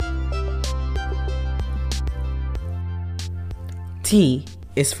T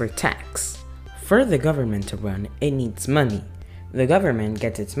is for tax. For the government to run, it needs money. The government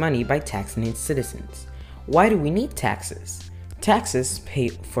gets its money by taxing its citizens. Why do we need taxes? Taxes pay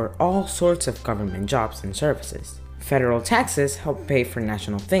for all sorts of government jobs and services. Federal taxes help pay for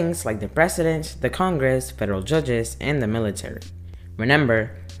national things like the president, the Congress, federal judges, and the military.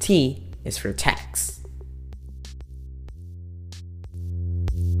 Remember, T is for tax.